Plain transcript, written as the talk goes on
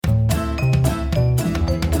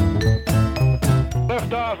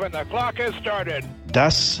liftoff and the clock has started.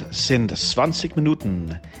 Das sind 20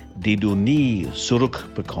 Minuten, die du nie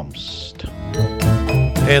zurückbekommst.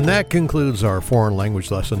 And that concludes our foreign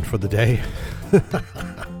language lesson for the day.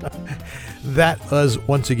 That was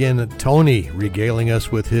once again Tony regaling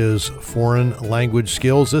us with his foreign language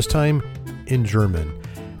skills, this time in German.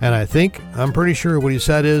 And I'm pretty sure what he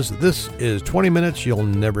said is, this is 20 minutes you'll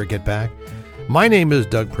never get back. My name is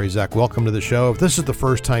Doug Prazak. Welcome to the show. If this is the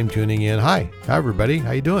first time tuning in, hi everybody.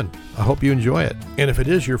 How you doing? I hope you enjoy it. And if it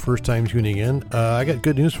is your first time tuning in, I got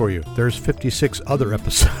good news for you. There's 56 other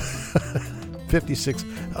episodes. 56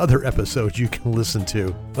 other episodes you can listen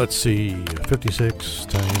to. Let's see, 56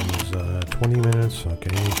 times 20 minutes,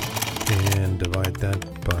 okay, and divide that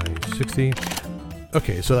by 60.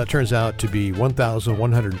 Okay, so that turns out to be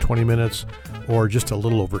 1,120 minutes, or just a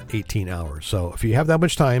little over 18 hours. So if you have that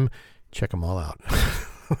much time, check them all out.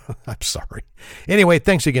 I'm sorry. Anyway,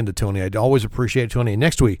 thanks again to Tony. I'd always appreciate it, Tony.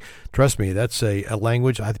 Next week, trust me, that's a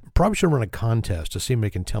language. I probably should run a contest to see if they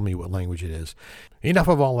can tell me what language it is. Enough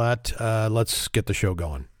of all that. Let's get the show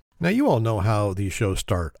going. Now, you all know how these shows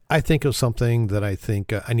start. I think of something that I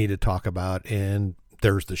think I need to talk about, and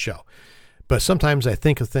there's the show. But sometimes I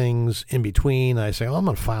think of things in between. I say, I'm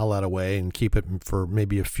going to file that away and keep it for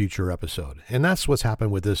maybe a future episode. And that's what's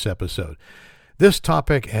happened with this episode. This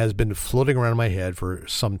topic has been floating around in my head for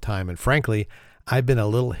some time, and frankly, I've been a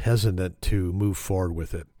little hesitant to move forward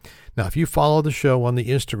with it. Now, if you follow the show on the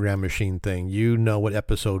Instagram machine thing, you know what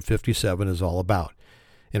episode 57 is all about.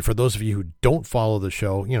 And for those of you who don't follow the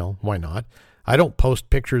show, why not? I don't post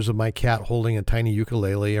pictures of my cat holding a tiny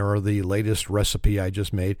ukulele or the latest recipe I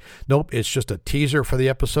just made. Nope, it's just a teaser for the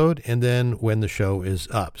episode, and then when the show is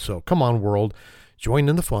up. So come on, world, join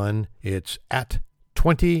in the fun. It's at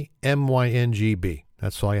 20MYNGB.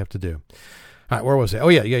 That's all you have to do. All right, where was it? Oh,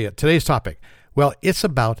 yeah. Today's topic. Well, it's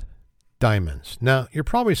about diamonds. Now, you're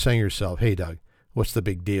probably saying to yourself, hey, Doug, what's the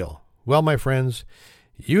big deal? Well, my friends,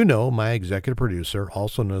 you know my executive producer,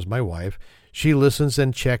 also known as my wife. She listens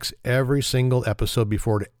and checks every single episode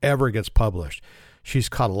before it ever gets published. She's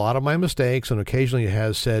caught a lot of my mistakes and occasionally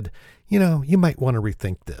has said, you might want to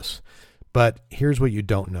rethink this. But here's what you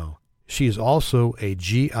don't know. She is also a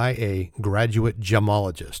GIA graduate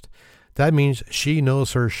gemologist. That means she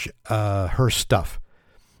knows her stuff.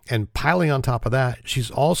 And piling on top of that,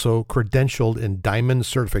 she's also credentialed in diamond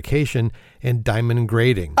certification and diamond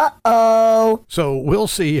grading. Uh-oh. So we'll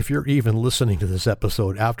see if you're even listening to this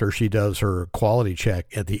episode after she does her quality check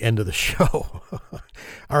at the end of the show.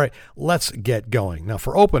 All right, let's get going. Now,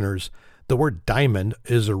 for openers, the word diamond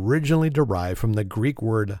is originally derived from the Greek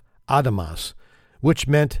word adamas, which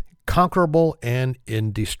meant conquerable and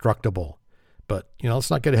indestructible. But,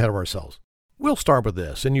 let's not get ahead of ourselves. We'll start with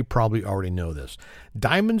this, and you probably already know this.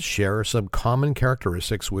 Diamonds share some common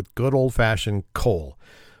characteristics with good old-fashioned coal.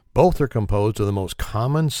 Both are composed of the most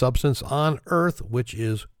common substance on Earth, which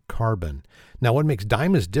is carbon. Now, what makes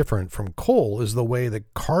diamonds different from coal is the way the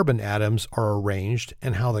carbon atoms are arranged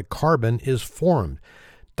and how the carbon is formed.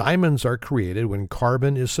 Diamonds are created when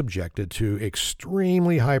carbon is subjected to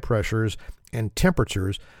extremely high pressures and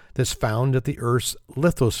temperatures that's found at the Earth's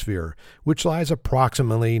lithosphere, which lies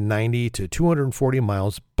approximately 90 to 240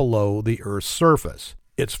 miles below the Earth's surface.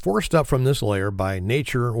 It's forced up from this layer by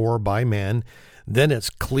nature or by man, then it's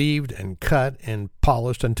cleaved and cut and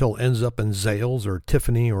polished until it ends up in Zales or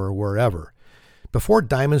Tiffany or wherever. Before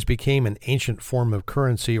diamonds became an ancient form of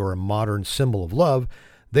currency or a modern symbol of love,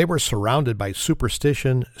 they were surrounded by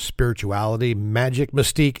superstition, spirituality, magic,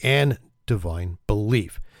 mystique, and divine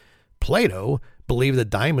belief. Plato believed that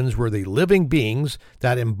diamonds were the living beings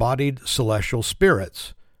that embodied celestial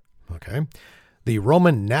spirits. Okay. The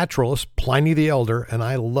Roman naturalist Pliny the Elder, and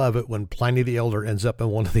I love it when Pliny the Elder ends up in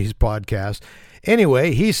one of these podcasts.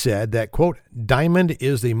 Anyway, he said that, quote, diamond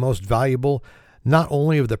is the most valuable, not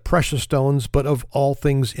only of the precious stones, but of all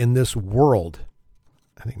things in this world.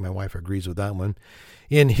 I think my wife agrees with that one.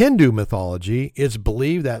 In Hindu mythology, it's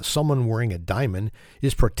believed that someone wearing a diamond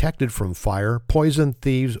is protected from fire, poison,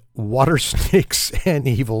 thieves, water snakes, and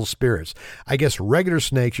evil spirits. I guess regular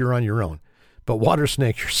snakes, you're on your own, but water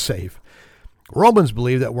snakes, you're safe. Romans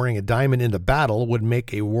believed that wearing a diamond into battle would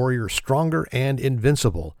make a warrior stronger and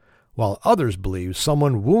invincible, while others believe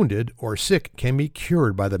someone wounded or sick can be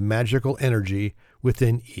cured by the magical energy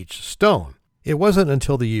within each stone. It wasn't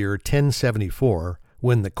until the year 1074,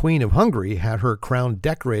 when the Queen of Hungary had her crown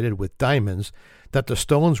decorated with diamonds, that the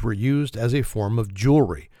stones were used as a form of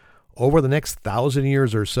jewelry. Over the next 1,000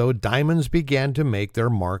 years or so, diamonds began to make their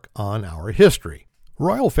mark on our history.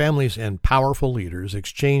 Royal families and powerful leaders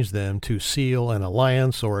exchanged them to seal an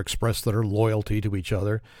alliance or express their loyalty to each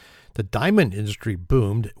other. The diamond industry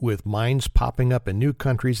boomed, with mines popping up in new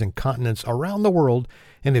countries and continents around the world,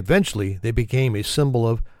 and eventually they became a symbol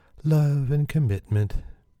of love and commitment.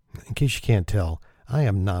 In case you can't tell, I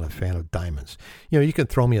am not a fan of diamonds. You can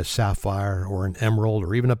throw me a sapphire or an emerald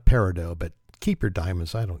or even a peridot, but keep your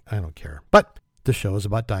diamonds. I don't care. But the show is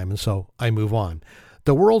about diamonds, so I move on.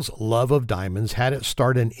 The world's love of diamonds had its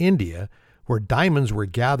start in India, where diamonds were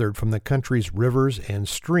gathered from the country's rivers and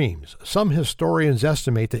streams. Some historians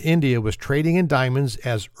estimate that India was trading in diamonds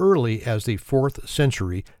as early as the 4th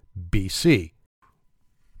century BC.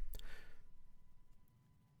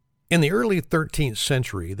 In the early 13th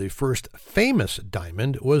century, the first famous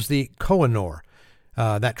diamond was the Kohinoor.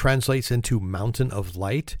 That translates into Mountain of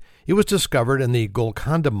Light. It was discovered in the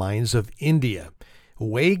Golconda mines of India.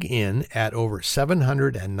 Weighing in at over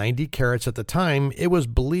 790 carats at the time, it was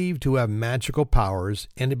believed to have magical powers,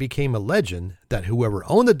 and it became a legend that whoever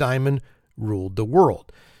owned the diamond ruled the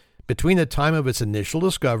world. Between the time of its initial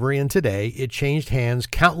discovery and today, it changed hands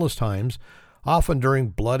countless times, often during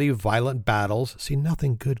bloody, violent battles. See,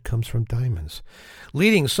 nothing good comes from diamonds,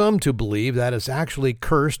 leading some to believe that it's actually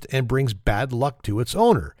cursed and brings bad luck to its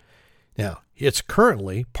owner. Now, it's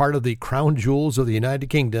currently part of the crown jewels of the United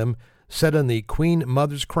Kingdom, set in the Queen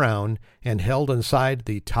Mother's crown and held inside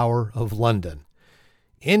the Tower of London.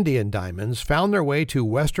 Indian diamonds found their way to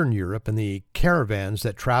Western Europe in the caravans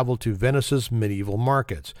that traveled to Venice's medieval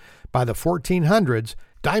markets. By the 1400s,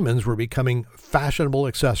 diamonds were becoming fashionable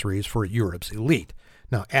accessories for Europe's elite.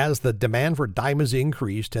 Now, as the demand for diamonds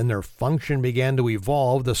increased and their function began to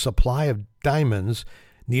evolve, the supply of diamonds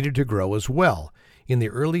needed to grow as well. In the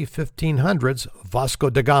early 1500s, Vasco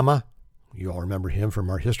da Gama, you all remember him from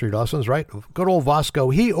our history lessons, right? Good old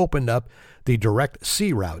Vasco, he opened up the direct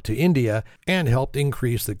sea route to India and helped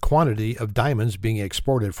increase the quantity of diamonds being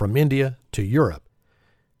exported from India to Europe.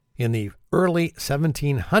 In the early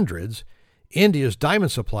 1700s, India's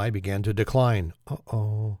diamond supply began to decline.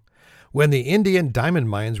 When the Indian diamond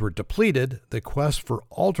mines were depleted, the quest for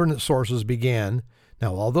alternate sources began.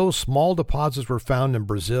 Now, although small deposits were found in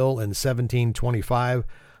Brazil in 1725,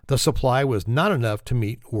 the supply was not enough to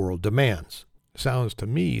meet world demands. Sounds to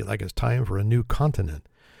me like it's time for a new continent.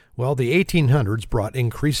 Well, the 1800s brought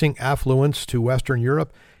increasing affluence to Western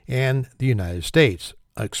Europe and the United States.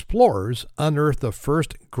 Explorers unearthed the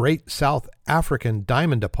first great South African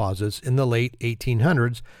diamond deposits in the late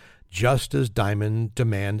 1800s, just as diamond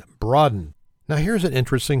demand broadened. Now, here's an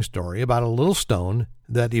interesting story about a little stone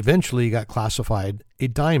that eventually got classified a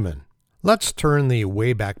diamond. Let's turn the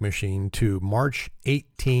Wayback Machine to March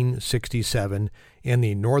 1867 in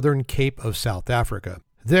the northern Cape of South Africa.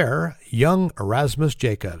 There, young Erasmus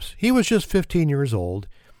Jacobs, he was just 15 years old.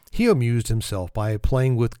 He amused himself by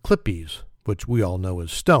playing with klippies, which we all know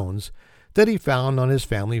as stones, that he found on his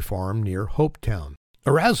family farm near Hopetown.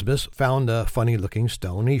 Erasmus found a funny-looking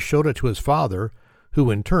stone. He showed it to his father,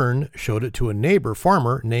 who in turn showed it to a neighbor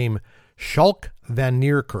farmer named Schalk van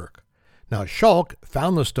Niekerk. Now, Schalk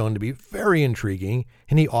found the stone to be very intriguing,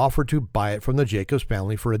 and he offered to buy it from the Jacobs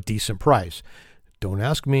family for a decent price. Don't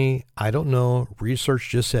ask me. I don't know. Research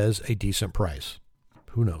just says a decent price.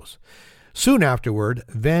 Who knows? Soon afterward,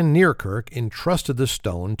 Van Niekerk entrusted the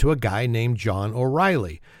stone to a guy named John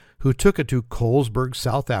O'Reilly, who took it to Colesberg,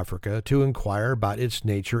 South Africa, to inquire about its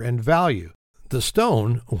nature and value. The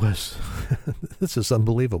stone was, this is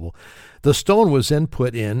unbelievable. The stone was then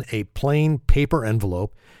put in a plain paper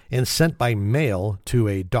envelope and sent by mail to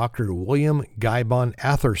a Dr. William Gibbon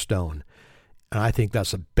Atherstone. And I think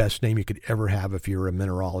that's the best name you could ever have if you're a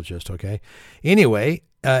mineralogist, okay? Anyway,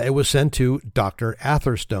 it was sent to Dr.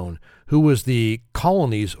 Atherstone, who was the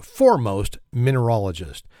colony's foremost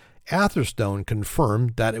mineralogist. Atherstone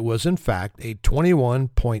confirmed that it was in fact a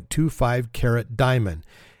 21.25 carat diamond.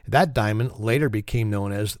 That diamond later became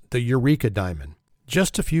known as the Eureka diamond.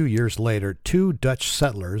 Just a few years later, two Dutch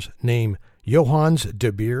settlers named Johannes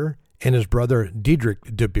de Beer and his brother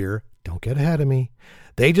Diedrich de Beer, don't get ahead of me,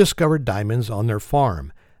 they discovered diamonds on their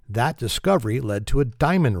farm. That discovery led to a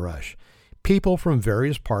diamond rush. People from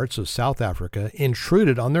various parts of South Africa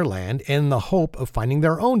intruded on their land in the hope of finding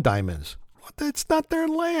their own diamonds. It's not their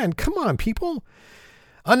land. Come on, people.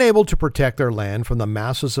 Unable to protect their land from the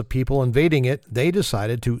masses of people invading it, they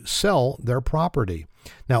decided to sell their property.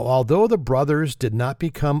 Now, although the brothers did not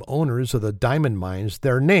become owners of the diamond mines,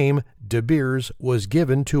 their name, De Beers, was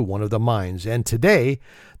given to one of the mines. And today,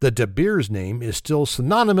 the De Beers name is still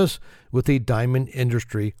synonymous with the diamond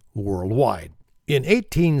industry worldwide. In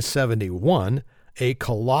 1871, a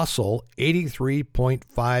colossal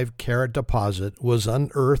 83.5 carat deposit was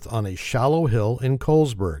unearthed on a shallow hill in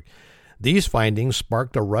Colesberg. These findings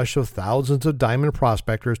sparked a rush of thousands of diamond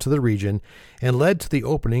prospectors to the region and led to the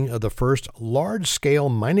opening of the first large-scale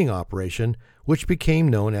mining operation, which became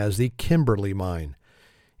known as the Kimberley Mine.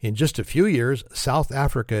 In just a few years, South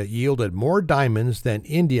Africa yielded more diamonds than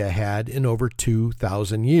India had in over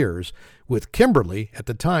 2,000 years, with Kimberley at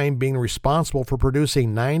the time being responsible for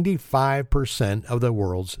producing 95% of the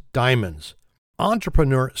world's diamonds.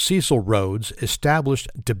 Entrepreneur Cecil Rhodes established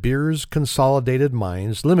De Beers Consolidated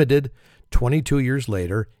Mines Limited 22 years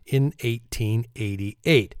later in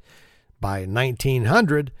 1888. By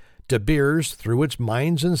 1900, De Beers, through its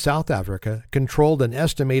mines in South Africa, controlled an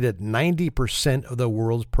estimated 90% of the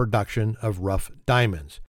world's production of rough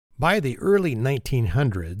diamonds. By the early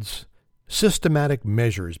 1900s, systematic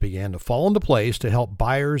measures began to fall into place to help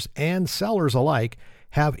buyers and sellers alike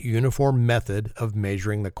have a uniform method of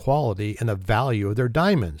measuring the quality and the value of their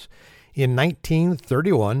diamonds. In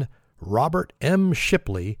 1931, Robert M.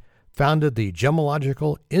 Shipley founded the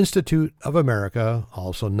Gemological Institute of America,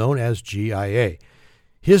 also known as GIA.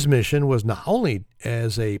 His mission was not only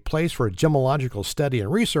as a place for gemological study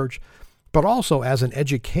and research, but also as an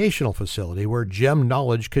educational facility where gem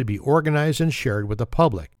knowledge could be organized and shared with the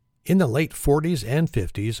public. In the late 40s and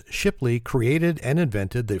 50s, Shipley created and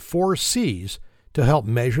invented the 4 C's to help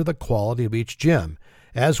measure the quality of each gem,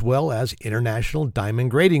 as well as International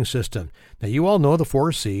Diamond Grading System. Now, you all know the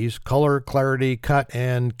 4 C's: color, clarity, cut,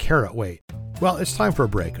 and carat weight. Well, it's time for a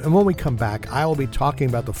break, and when we come back, I will be talking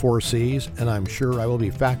about the 4 C's, and I'm sure I will be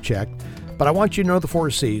fact-checked, but I want you to know the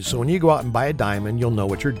 4 C's, so when you go out and buy a diamond, you'll know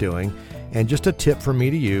what you're doing. And just a tip from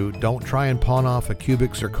me to you, don't try and pawn off a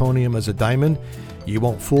cubic zirconium as a diamond. You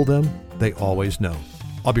won't fool them. They always know.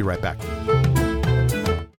 I'll be right back.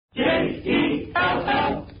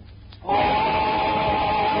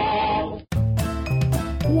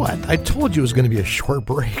 What? I told you it was going to be a short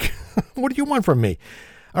break. What do you want from me?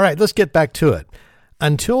 All right, let's get back to it.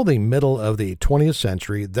 Until the middle of the 20th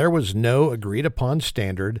century, there was no agreed-upon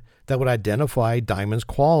standard that would identify diamonds'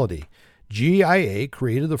 quality. GIA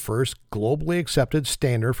created the first globally accepted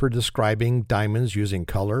standard for describing diamonds using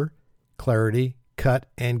color, clarity, cut,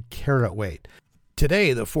 and carat weight.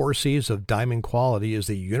 Today, the 4 C's of diamond quality is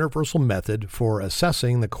the universal method for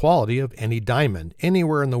assessing the quality of any diamond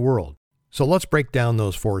anywhere in the world. So let's break down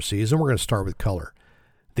those 4 C's, and we're going to start with color.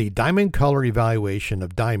 The diamond color evaluation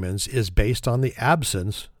of diamonds is based on the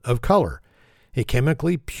absence of color. A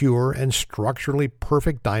chemically pure and structurally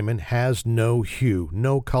perfect diamond has no hue,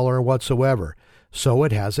 no color whatsoever, so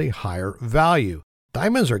it has a higher value.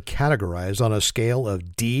 Diamonds are categorized on a scale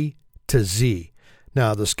of D to Z.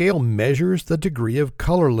 Now, the scale measures the degree of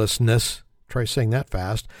colorlessness, try saying that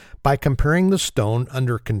fast, by comparing the stone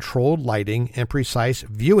under controlled lighting and precise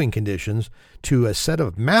viewing conditions to a set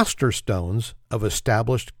of master stones of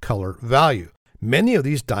established color value. Many of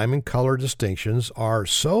these diamond color distinctions are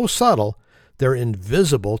so subtle they're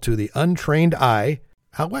invisible to the untrained eye.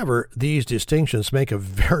 However, these distinctions make a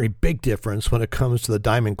very big difference when it comes to the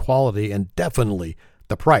diamond quality and definitely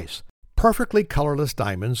the price. Perfectly colorless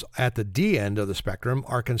diamonds at the D end of the spectrum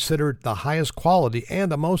are considered the highest quality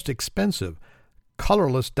and the most expensive.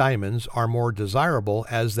 Colorless diamonds are more desirable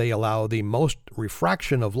as they allow the most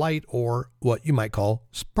refraction of light, or what you might call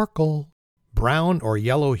sparkle. Brown or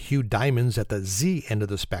yellow hued diamonds at the Z end of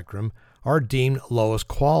the spectrum are deemed lowest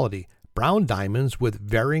quality. Brown diamonds with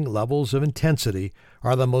varying levels of intensity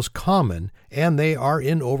are the most common, and they are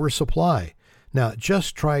in oversupply. Now,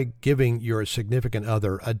 just try giving your significant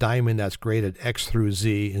other a diamond that's graded X through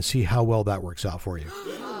Z and see how well that works out for you.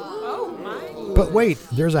 But wait,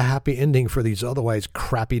 there's a happy ending for these otherwise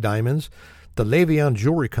crappy diamonds. The Levian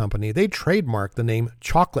Jewelry Company, they trademarked the name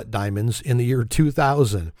chocolate diamonds in the year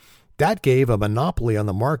 2000. That gave a monopoly on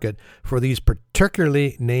the market for these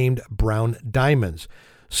particularly named brown diamonds.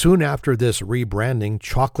 Soon after this rebranding,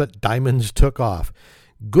 chocolate diamonds took off.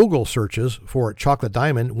 Google searches for chocolate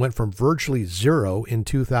diamond went from virtually zero in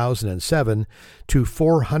 2007 to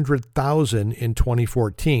 400,000 in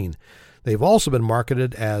 2014. They've also been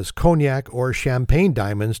marketed as cognac or champagne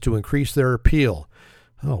diamonds to increase their appeal.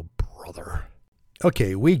 Oh, brother.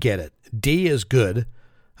 Okay, we get it. D is good,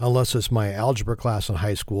 unless it's my algebra class in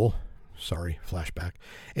high school. Sorry, flashback.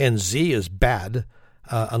 And Z is bad,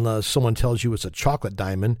 unless someone tells you it's a chocolate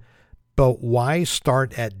diamond. But why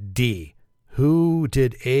start at D? Who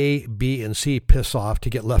did A, B, and C piss off to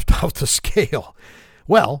get left off the scale?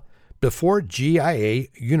 Well, before GIA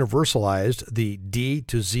universalized the D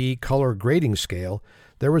to Z color grading scale,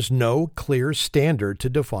 there was no clear standard to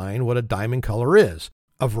define what a diamond color is.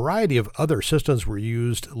 A variety of other systems were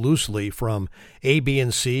used loosely, from A, B,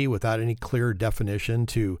 and C without any clear definition,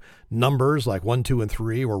 to numbers like 1, 2, and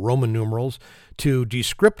 3, or Roman numerals, to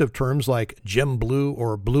descriptive terms like gem blue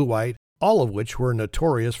or blue-white, all of which were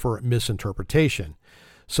notorious for misinterpretation.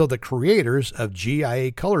 So the creators of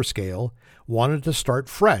GIA color scale wanted to start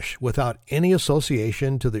fresh without any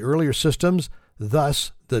association to the earlier systems.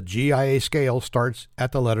 Thus, the GIA scale starts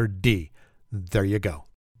at the letter D. There you go.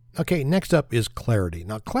 Okay, next up is clarity.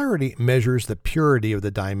 Now, clarity measures the purity of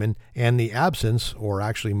the diamond and the absence, or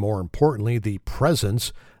actually more importantly, the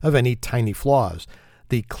presence of any tiny flaws.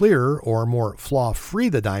 The clearer or more flaw-free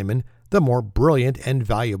the diamond, the more brilliant and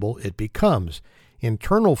valuable it becomes.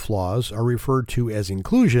 Internal flaws are referred to as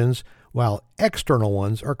inclusions, while external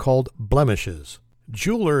ones are called blemishes.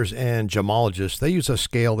 Jewelers and gemologists, they use a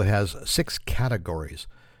scale that has 6 categories.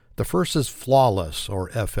 The first is flawless, or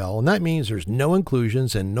FL, and that means there's no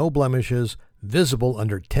inclusions and no blemishes visible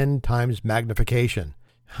under 10 times magnification.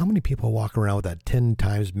 How many people walk around with that 10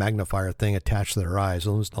 times magnifier thing attached to their eyes,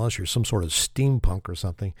 unless you're some sort of steampunk or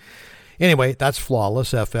something? Anyway, that's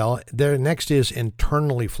flawless, FL. There next is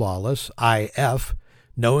internally flawless, IF,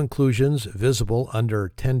 no inclusions visible under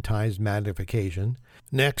 10 times magnification.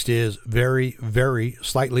 Next is very, very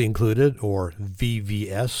slightly included, or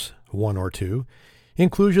VVS, 1 or 2.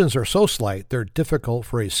 Inclusions are so slight they're difficult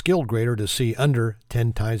for a skilled grader to see under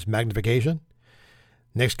 10 times magnification.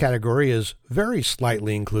 Next category is very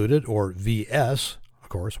slightly included, or VS, of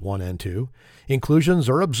course, 1 and 2. Inclusions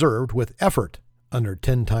are observed with effort under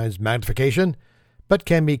 10 times magnification, but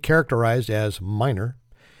can be characterized as minor.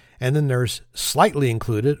 And then there's slightly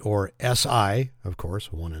included, or SI, of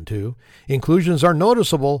course, 1 and 2. Inclusions are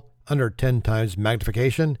noticeable under 10 times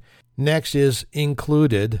magnification. Next is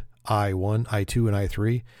included, I1, I2, and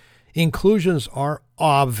I3. Inclusions are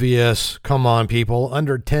obvious, come on people,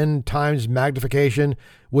 under 10 times magnification,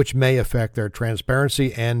 which may affect their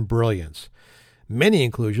transparency and brilliance. Many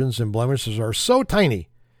inclusions and blemishes are so tiny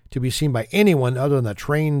to be seen by anyone other than a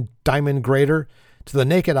trained diamond grader. To the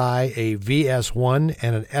naked eye, a VS1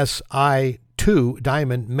 and an SI2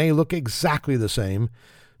 diamond may look exactly the same,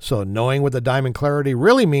 so knowing what the diamond clarity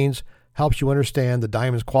really means helps you understand the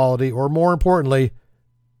diamond's quality, or more importantly,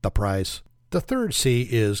 the price. The third C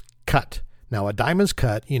is cut. Now, a diamond's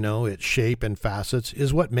cut, its shape and facets,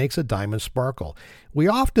 is what makes a diamond sparkle. We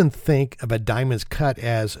often think of a diamond's cut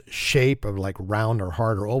as shape of like round or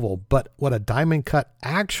hard or oval, but what a diamond cut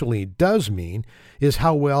actually does mean is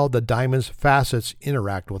how well the diamond's facets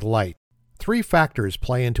interact with light. 3 factors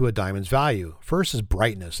play into a diamond's value. First is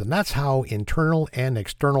brightness, and that's how internal and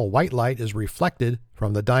external white light is reflected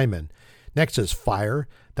from the diamond. Next is fire.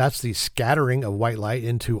 That's the scattering of white light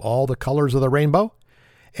into all the colors of the rainbow.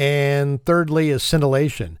 And thirdly is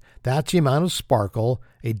scintillation. That's the amount of sparkle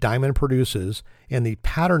a diamond produces and the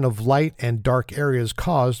pattern of light and dark areas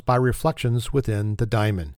caused by reflections within the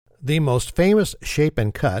diamond. The most famous shape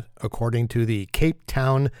and cut, according to the Cape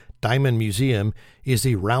Town Diamond Museum, is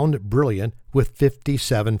the round brilliant with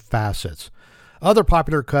 57 facets. Other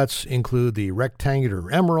popular cuts include the rectangular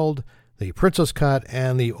emerald, the princess cut,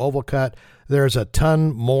 and the oval cut. There's a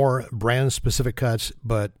ton more brand-specific cuts,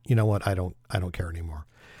 but you know what? I don't care anymore.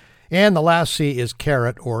 And the last C is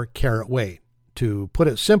carat, or carat weight. To put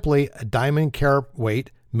it simply, a diamond carat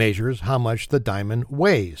weight measures how much the diamond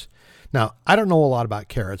weighs. Now, I don't know a lot about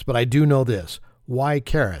carats, but I do know this. Why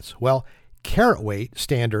carats? Well, carat weight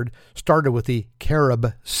standard started with the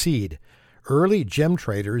carob seed. Early gem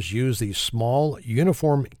traders used the small,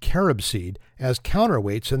 uniform carob seed as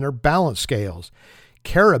counterweights in their balance scales.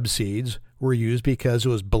 Carob seeds were used because it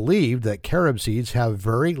was believed that carob seeds have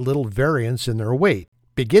very little variance in their weight.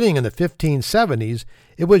 Beginning in the 1570s,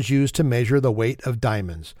 it was used to measure the weight of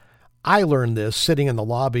diamonds. I learned this sitting in the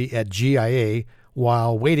lobby at GIA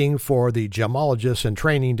while waiting for the gemologist in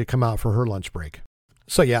training to come out for her lunch break.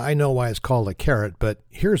 So yeah, I know why it's called a carat, but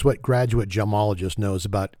here's what graduate gemologist knows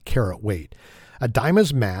about carat weight. A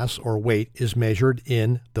diamond's mass or weight is measured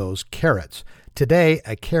in those carats. Today,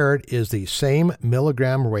 a carat is the same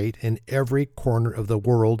milligram weight in every corner of the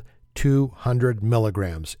world, 200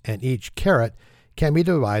 milligrams, and each carat can be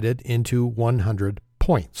divided into 100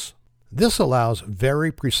 points. This allows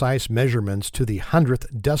very precise measurements to the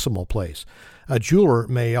 100th decimal place. A jeweler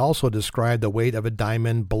may also describe the weight of a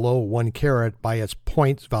diamond below 1 carat by its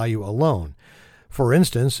points value alone. For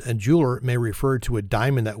instance, a jeweler may refer to a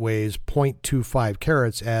diamond that weighs 0.25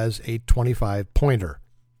 carats as a 25 pointer.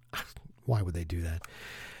 Why would they do that?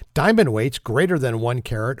 Diamond weights greater than 1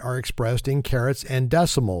 carat are expressed in carats and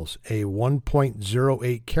decimals. A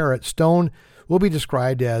 1.08 carat stone will be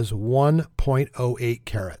described as 1.08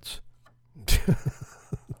 carats.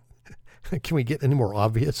 Can we get any more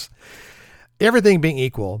obvious? Everything being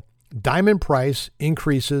equal, diamond price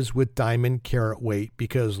increases with diamond carat weight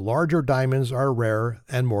because larger diamonds are rarer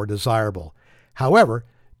and more desirable. However,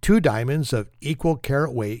 two diamonds of equal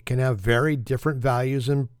carat weight can have very different values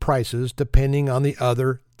and prices depending on the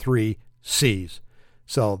other three C's.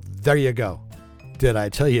 So there you go. Did I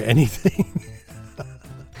tell you anything?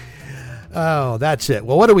 Oh, that's it.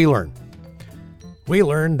 Well, what did we learn? We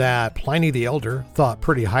learned that Pliny the Elder thought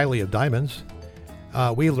pretty highly of diamonds.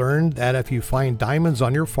 We learned that if you find diamonds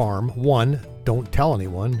on your farm, 1, don't tell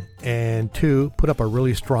anyone, and 2, put up a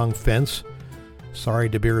really strong fence. Sorry,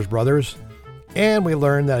 De Beers Brothers. And we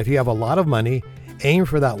learned that if you have a lot of money, aim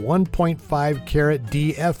for that 1.5 carat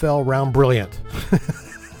DFL round brilliant.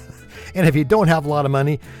 And if you don't have a lot of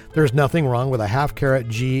money, there's nothing wrong with a half carat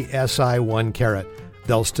GSI 1 carat.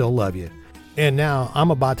 They'll still love you. And now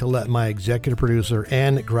I'm about to let my executive producer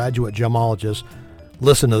and graduate gemologist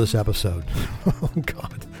listen to this episode. Oh,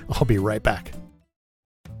 God. I'll be right back.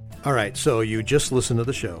 All right, so you just listened to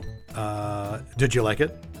the show. Did you like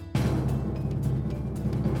it?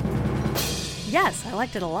 Yes, I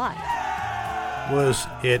liked it a lot. Was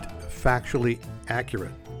it factually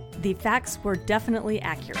accurate? The facts were definitely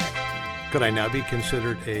accurate. Could I now be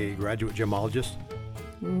considered a graduate gemologist?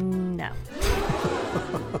 No.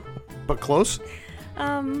 But close?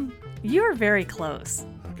 You're very close.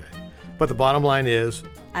 Okay. But the bottom line is...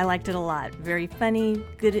 I liked it a lot. Very funny,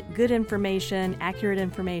 good information, accurate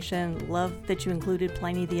information. Love that you included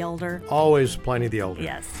Pliny the Elder. Always Pliny the Elder.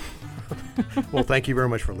 Yes. Well, thank you very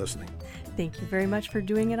much for listening. Thank you very much for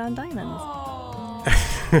doing it on diamonds.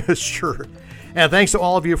 Sure. And thanks to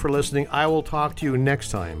all of you for listening. I will talk to you next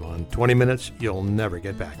time on 20 Minutes You'll Never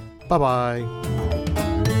Get Back. Bye-bye.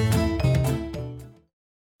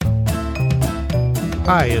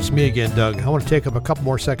 Hi, it's me again, Doug. I want to take up a couple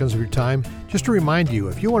more seconds of your time just to remind you,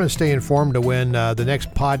 if you want to stay informed of when the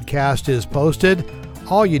next podcast is posted,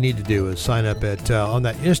 all you need to do is sign up at on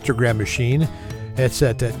that Instagram machine. It's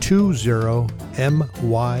at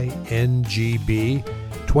 20MYNGB,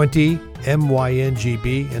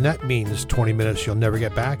 20MYNGB, and that means 20 minutes you'll never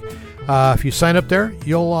get back. If you sign up there,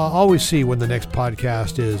 you'll always see when the next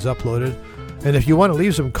podcast is uploaded. And if you want to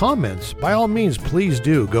leave some comments, by all means, please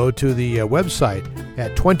do go to the website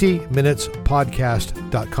at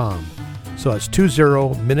 20minutespodcast.com. So it's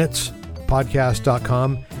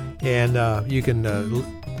 20minutespodcast.com, and you can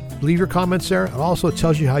leave your comments there. It also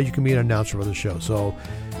tells you how you can be an announcer for the show. So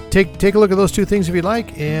take a look at those two things if you'd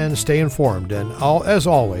like, and stay informed. And as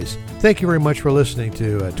always, thank you very much for listening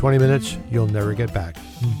to 20 Minutes You'll Never Get Back.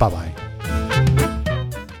 Bye-bye.